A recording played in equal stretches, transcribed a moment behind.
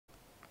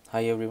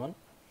Hi everyone.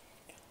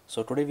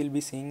 So today we'll be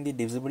seeing the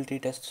divisibility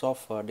tests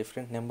of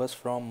different numbers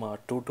from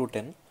 2 to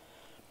 10.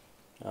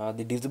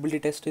 The divisibility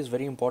test is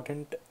very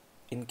important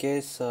in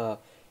case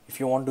if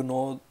you want to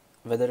know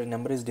whether a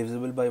number is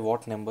divisible by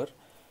what number.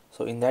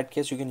 So in that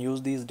case you can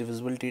use these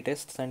divisibility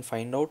tests and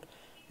find out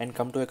and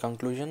come to a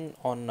conclusion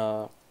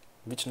on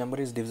which number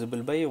is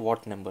divisible by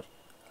what number.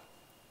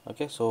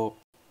 Okay, so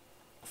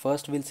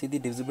first we'll see the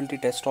divisibility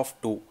test of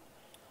 2.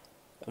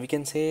 We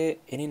can say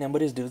any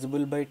number is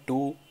divisible by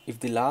 2 if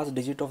the last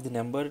digit of the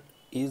number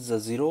is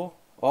 0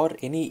 or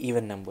any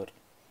even number.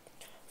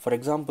 For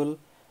example,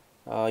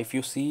 if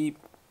you see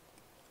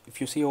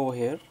over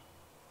here,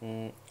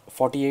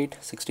 48,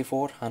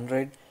 64,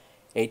 100,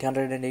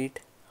 808,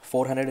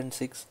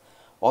 406,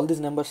 all these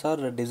numbers are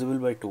divisible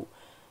by 2.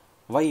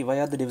 Why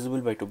are they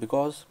divisible by 2?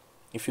 Because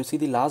if you see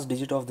the last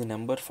digit of the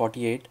number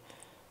 48,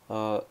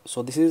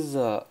 so this is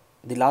the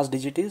last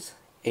digit is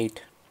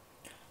 8.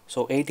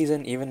 So 8 is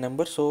an even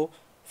number, so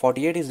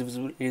 48 is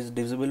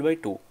divisible by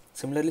 2.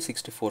 Similarly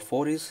 64,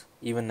 4 is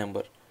even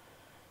number,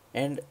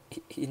 and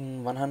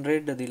in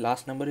 100 the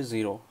last number is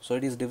 0, so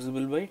it is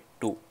divisible by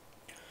 2.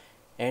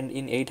 And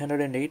in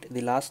 808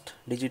 the last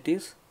digit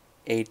is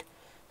 8,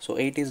 so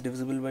 8 is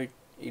divisible by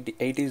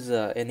 8 is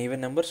an even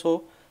number,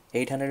 so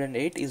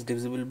 808 is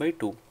divisible by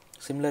 2.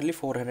 Similarly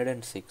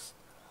 406.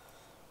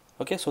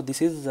 Okay, so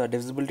this is a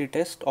divisibility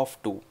test of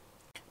 2.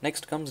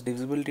 Next comes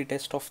divisibility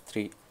test of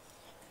 3.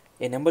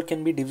 A number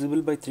can be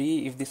divisible by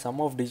 3 if the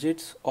sum of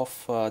digits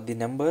of the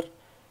number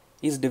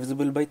is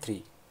divisible by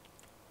 3.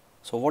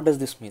 So what does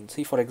this mean?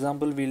 See, for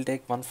example, we'll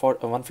take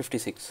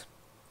 156.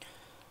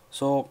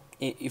 So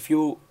if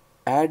you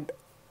add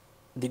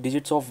the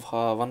digits of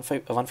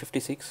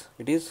 156,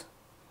 it is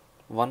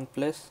 1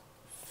 plus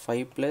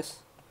 5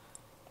 plus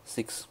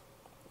 6,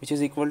 which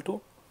is equal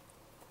to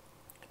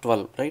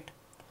 12, right?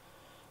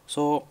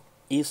 So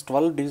is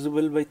 12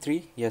 divisible by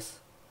 3?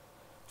 Yes.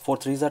 4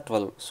 3s are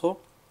 12. So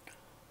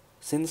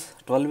since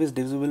 12 is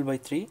divisible by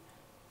 3,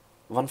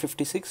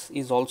 156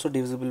 is also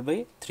divisible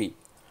by 3.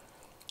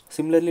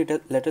 Similarly,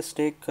 let us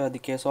take the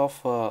case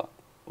of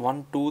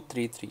 1 2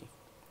 3 3.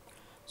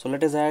 So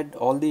let us add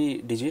all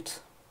the digits: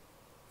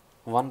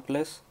 1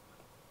 plus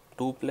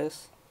 2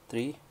 plus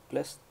 3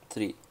 plus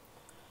 3,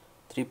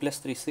 3 plus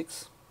 3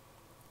 6,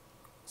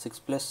 6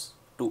 plus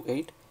 2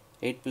 8,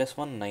 8 plus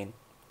 1 9.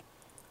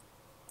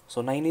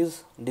 So 9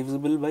 is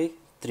divisible by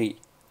 3,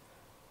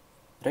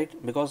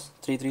 right? Because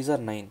 3 3s are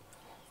 9.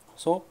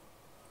 So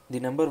the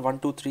number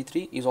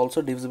 1233 is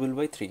also divisible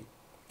by 3.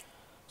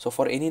 So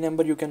for any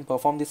number you can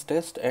perform this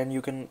test and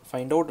you can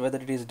find out whether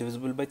it is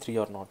divisible by 3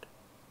 or not.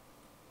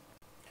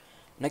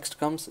 Next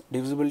comes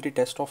divisibility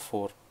test of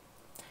 4.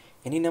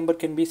 Any number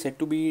can be said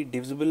to be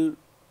divisible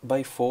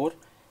by 4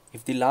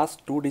 if the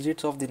last two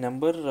digits of the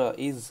number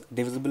is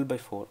divisible by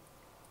 4.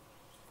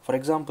 For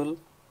example,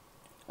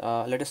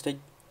 let us take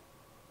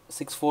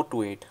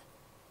 6428.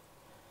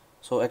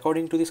 So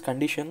according to this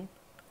condition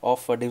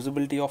of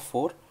divisibility of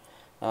 4,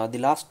 the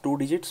last two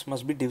digits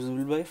must be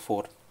divisible by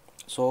 4.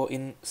 So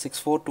in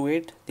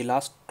 6428 the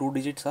last two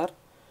digits are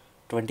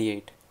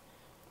 28.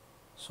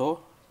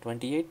 So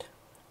 28,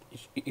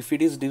 if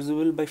it is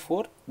divisible by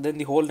 4, then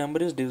the whole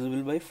number is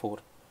divisible by 4.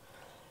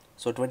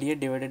 So 28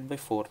 divided by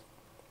 4,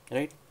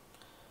 right?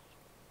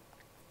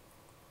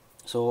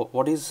 So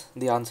what is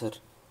the answer?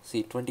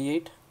 See,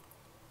 28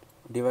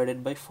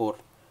 divided by 4.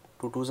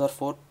 2 2s are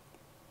 4,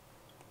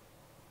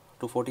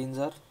 2 14s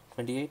are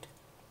 28,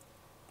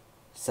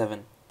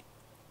 7.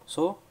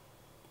 So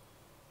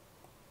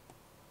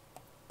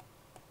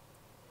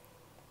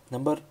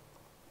number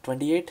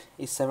 28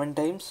 is 7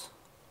 times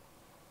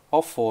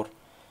of 4.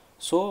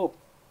 So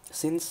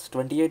since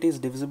 28 is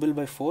divisible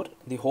by 4,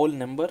 the whole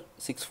number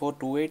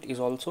 6428 is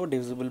also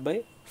divisible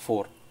by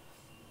 4.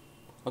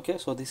 Okay,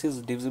 so this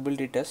is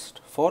divisibility test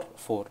for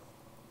 4.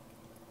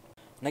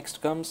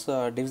 Next comes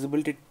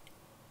divisibility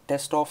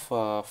test of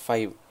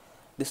 5.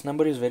 This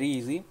number is very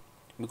easy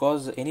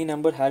because any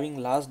number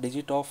having last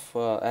digit of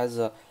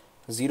as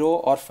 0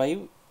 or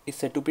 5 is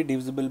said to be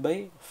divisible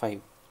by 5.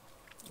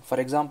 For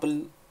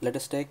example, let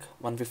us take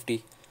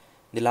 150.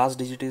 The last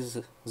digit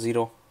is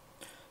 0,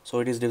 so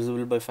it is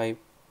divisible by 5.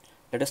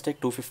 Let us take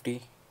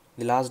 250.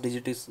 The last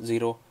digit is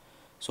 0,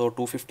 so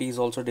 250 is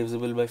also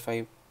divisible by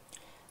 5.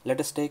 Let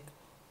us take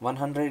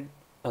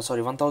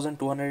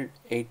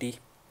 1280.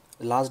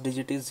 The last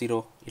digit is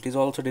 0, it is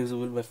also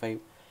divisible by 5.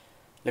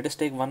 Let us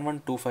take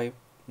 1125.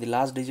 The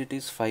last digit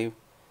is 5.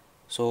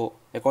 So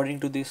according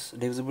to this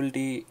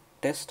divisibility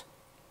test,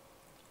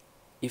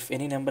 if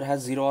any number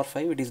has 0 or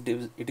 5, it is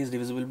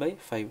divisible by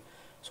 5.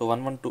 So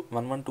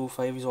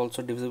 1125 is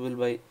also divisible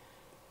by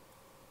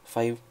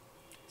 5.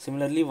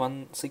 Similarly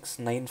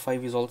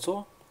 1695 is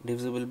also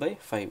divisible by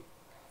 5.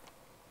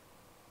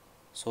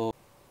 So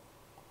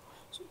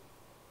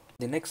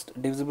the next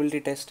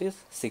divisibility test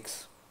is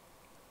 6.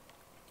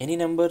 Any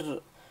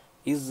number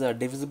is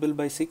divisible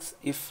by 6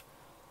 if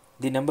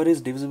the number is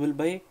divisible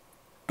by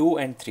 2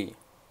 and 3.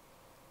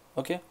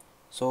 Okay,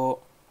 so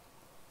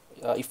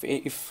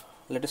if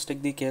let us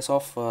take the case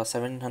of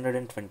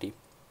 720.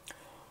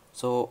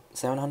 So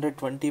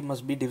 720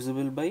 must be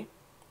divisible by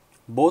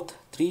both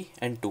 3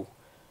 and 2.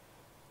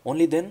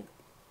 Only then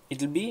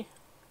it will be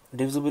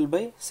divisible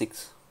by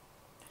 6.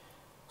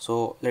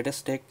 So let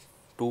us take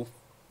 2.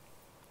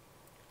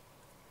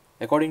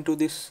 According to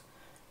this,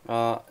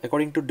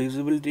 according to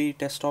divisibility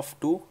test of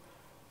 2,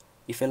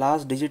 if a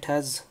last digit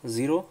has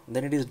 0,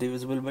 then it is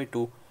divisible by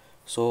 2.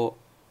 So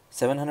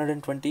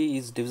 720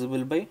 is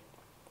divisible by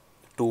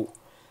 2.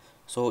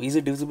 So is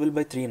it divisible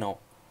by 3 now?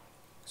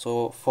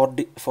 So for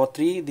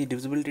 3, the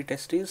divisibility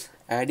test is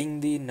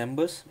adding the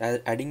numbers,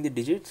 adding the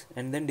digits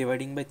and then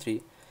dividing by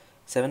 3.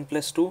 7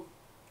 plus 2,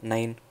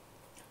 9.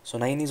 So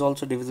 9 is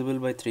also divisible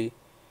by 3.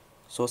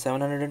 So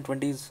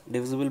 720 is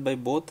divisible by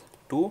both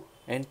 2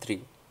 and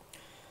 3.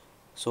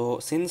 So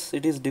since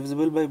it is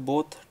divisible by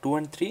both 2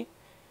 and 3,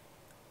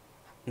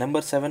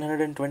 number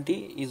 720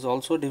 is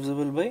also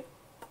divisible by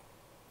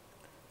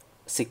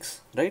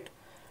 6, right?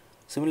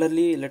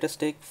 Similarly, let us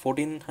take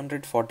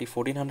 1440.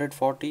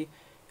 1440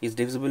 is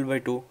divisible by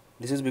 2.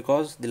 This is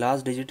because the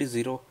last digit is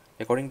 0.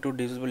 According to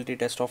divisibility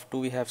test of 2,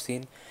 we have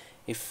seen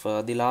if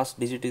the last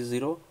digit is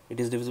 0, it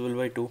is divisible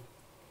by 2.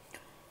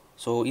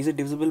 So is it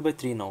divisible by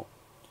 3 now?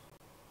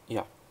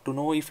 Yeah. To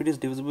know if it is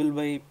divisible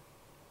by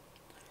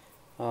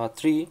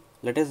 3,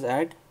 let us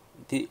add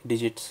the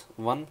digits.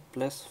 1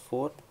 plus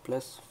 4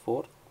 plus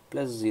 4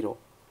 plus 0.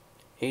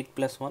 8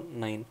 plus 1,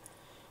 9.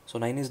 So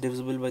 9 is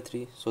divisible by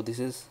 3. So this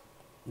is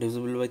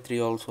divisible by 3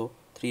 also.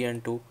 3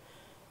 and 2.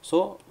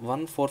 So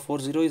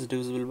 1440 is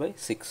divisible by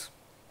 6.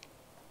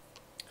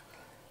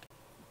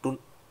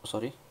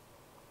 Sorry.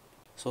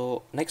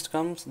 So next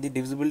comes the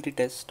divisibility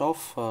test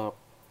of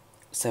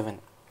 7.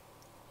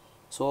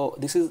 So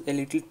this is a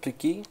little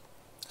tricky.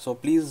 So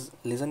please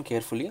listen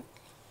carefully.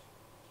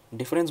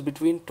 Difference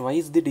between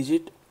twice the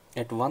digit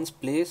at one's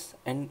place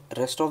and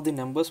rest of the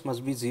numbers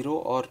must be 0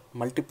 or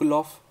multiple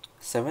of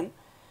 7.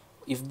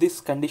 If this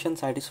condition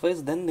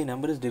satisfies, then the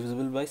number is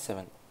divisible by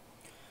 7.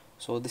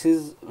 So this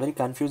is very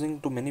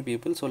confusing to many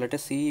people. So let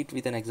us see it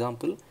with an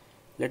example.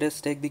 Let us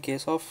take the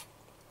case of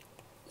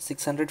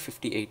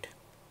 658.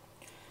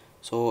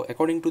 So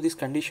according to this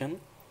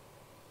condition,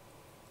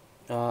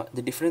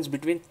 the difference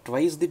between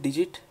twice the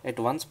digit at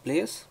one's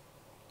place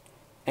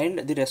and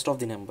the rest of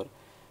the number.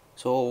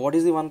 So what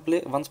is the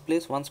one's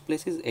place? One's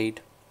place is 8.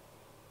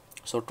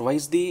 So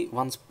twice the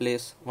one's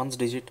place, one's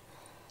digit.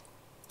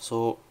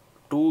 So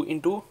 2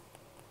 into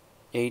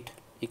 8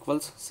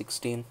 equals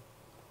 16.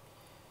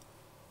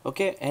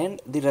 Okay,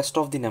 and the rest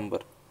of the number.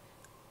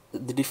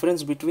 The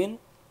difference between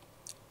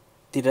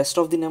the rest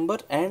of the number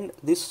and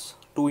this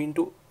 2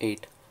 into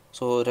 8.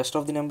 So rest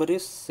of the number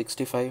is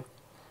 65.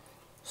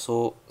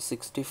 So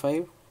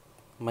 65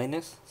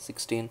 minus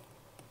 16.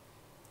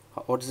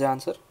 What is the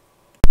answer?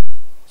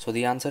 So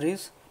the answer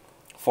is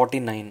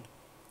 49.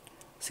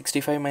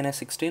 65 minus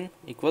 16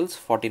 equals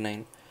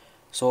 49.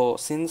 So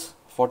since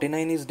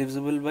 49 is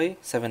divisible by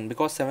 7,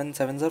 because 7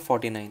 sevens are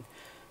 49.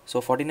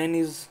 So 49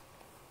 is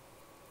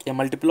a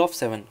multiple of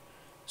 7.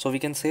 So we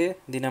can say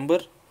the number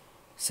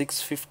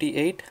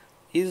 658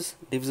 is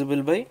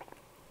divisible by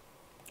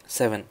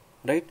 7,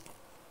 right?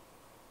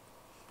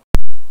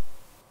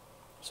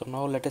 So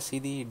now let us see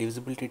the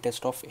divisibility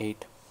test of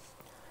 8.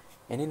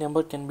 Any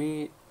number can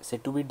be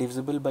said to be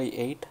divisible by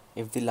 8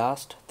 if the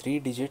last 3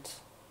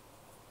 digits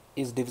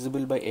is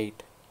divisible by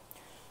 8.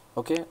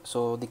 Okay,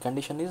 so the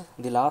condition is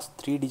the last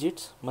 3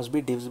 digits must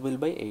be divisible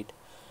by 8.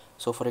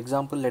 So for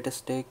example, let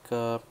us take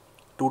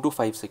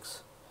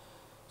 2256.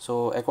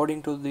 So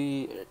according to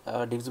the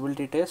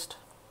divisibility test,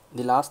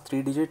 the last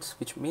 3 digits,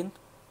 which mean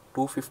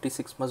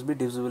 256, must be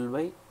divisible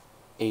by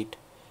 8.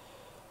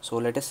 So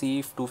let us see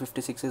if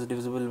 256 is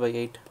divisible by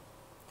 8.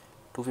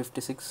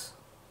 256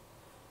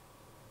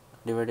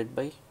 divided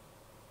by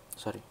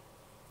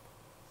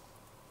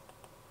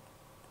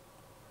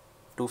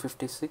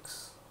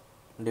 256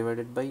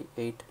 divided by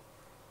 8.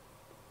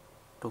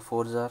 2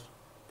 4s are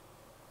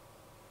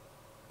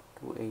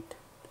 2 8,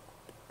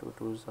 2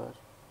 2s are.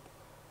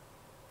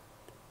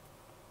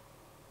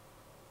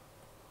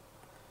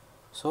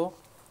 So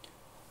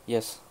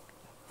yes,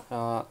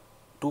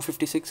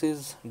 256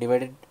 is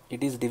divided,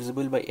 it is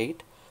divisible by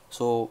 8.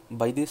 So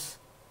by this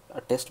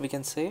test we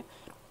can say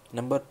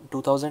number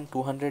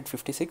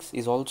 2256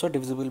 is also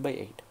divisible by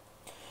 8.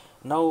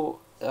 Now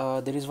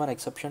there is one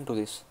exception to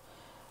this.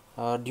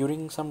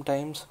 During some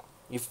times,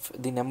 if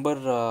the number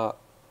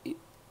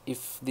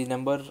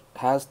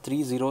has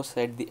 3 zeros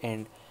at the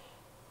end,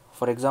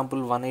 for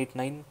example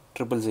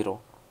 189,000,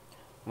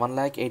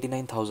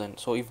 1,89,000.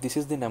 So if this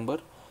is the number,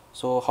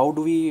 so how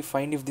do we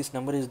find if this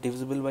number is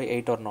divisible by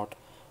 8 or not?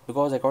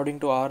 Because according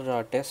to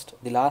our test,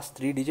 the last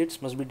 3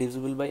 digits must be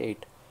divisible by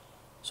 8.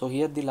 So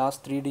here the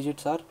last 3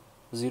 digits are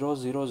 0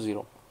 0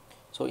 0.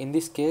 So in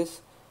this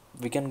case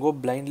we can go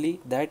blindly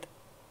that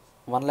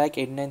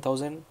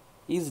 1,89,000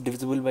 is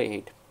divisible by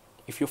 8.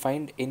 If you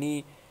find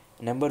any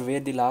number where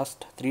the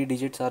last 3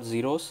 digits are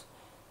zeros,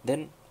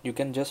 then you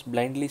can just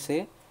blindly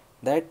say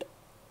that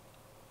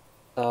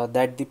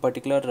the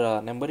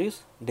particular number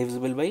is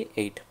divisible by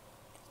 8.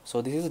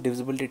 So this is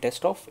divisibility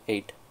test of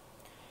 8.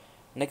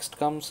 Next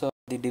comes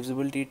the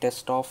divisibility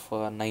test of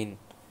 9.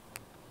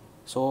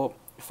 So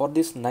for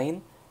this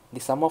 9, the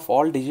sum of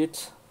all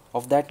digits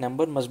of that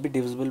number must be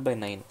divisible by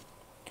 9.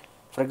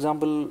 For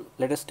example,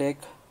 let us take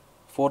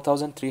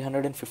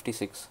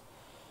 4356.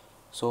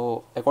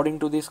 So according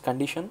to this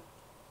condition,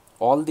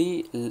 all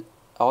the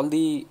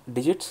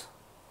digits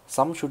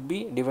sum should be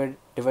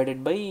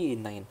divided by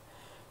 9.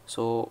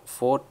 So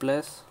 4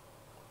 plus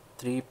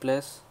 3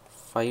 plus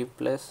 5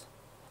 plus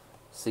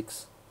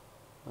 6,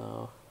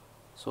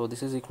 so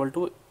this is equal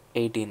to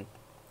 18,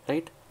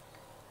 right?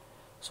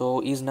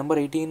 So is number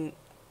 18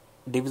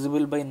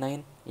 divisible by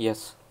 9?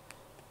 Yes,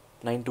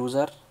 9 twos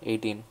are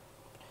 18.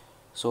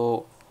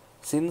 So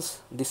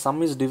since the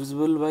sum is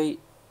divisible by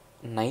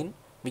 9,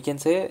 we can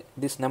say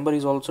this number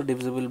is also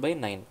divisible by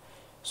 9.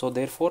 So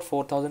therefore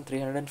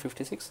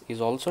 4356 is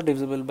also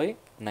divisible by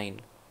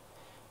 9.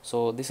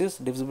 So this is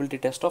divisibility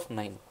test of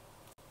 9.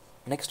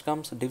 Next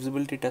comes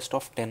divisibility test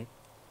of 10.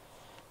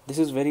 This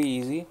is very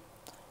easy.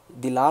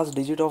 The last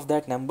digit of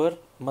that number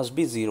must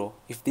be 0.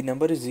 If the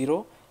number is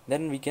 0,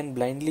 then we can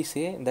blindly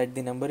say that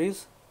the number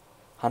is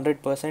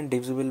 100%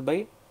 divisible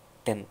by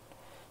 10.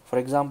 For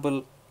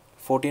example,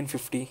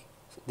 1450,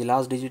 the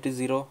last digit is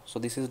 0, so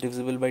this is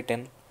divisible by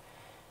 10.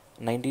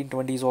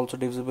 1920 is also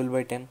divisible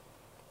by 10.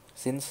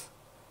 Since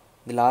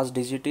the last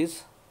digit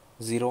is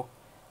 0,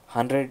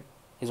 100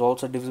 is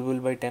also divisible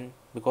by 10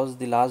 because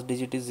the last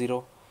digit is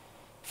 0.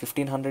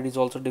 1500 is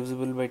also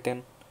divisible by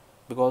 10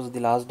 because the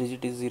last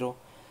digit is 0.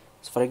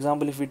 So for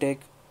example, if we take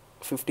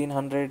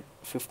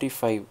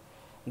 1555,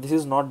 this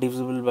is not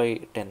divisible by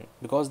 10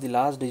 because the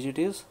last digit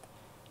is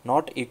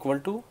not equal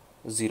to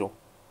 0.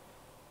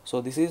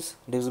 So this is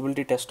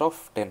divisibility test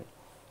of 10.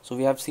 So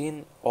we have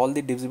seen all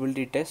the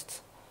divisibility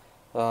tests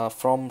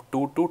from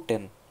 2 to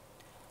 10.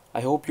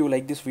 I hope you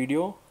like this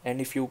video, and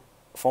if you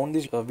found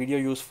this video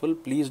useful,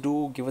 please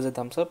do give us a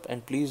thumbs up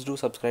and please do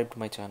subscribe to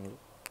my channel.